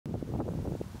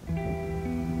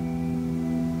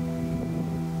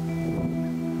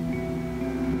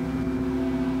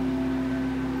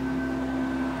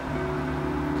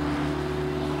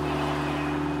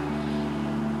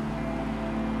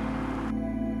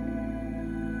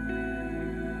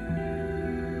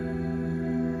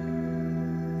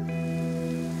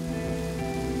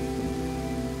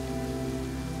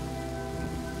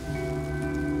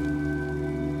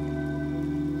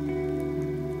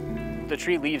The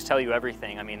tree leaves tell you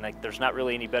everything. I mean, like, there's not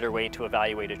really any better way to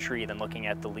evaluate a tree than looking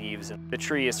at the leaves. The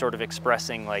tree is sort of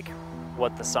expressing like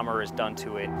what the summer has done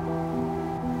to it.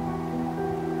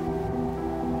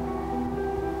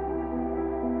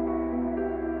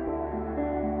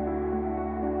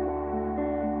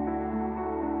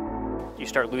 You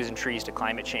start losing trees to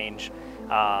climate change.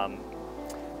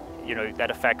 You know,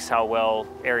 that affects how well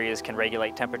areas can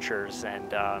regulate temperatures.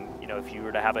 And you know, if you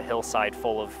were to have a hillside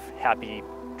full of happy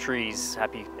trees,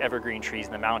 happy evergreen trees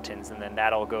in the mountains, and then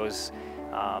that all goes,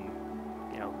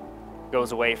 you know,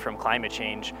 goes away from climate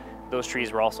change, those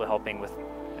trees were also helping with,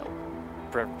 you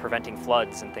know, preventing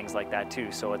floods and things like that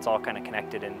too. So it's all kind of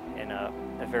connected in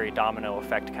a very domino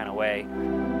effect kind of way.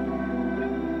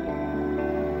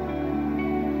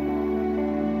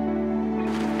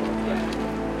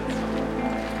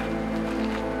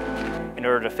 In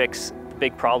order to fix the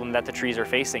big problem that the trees are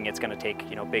facing, it's going to take,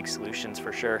 you know, big solutions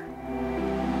for sure.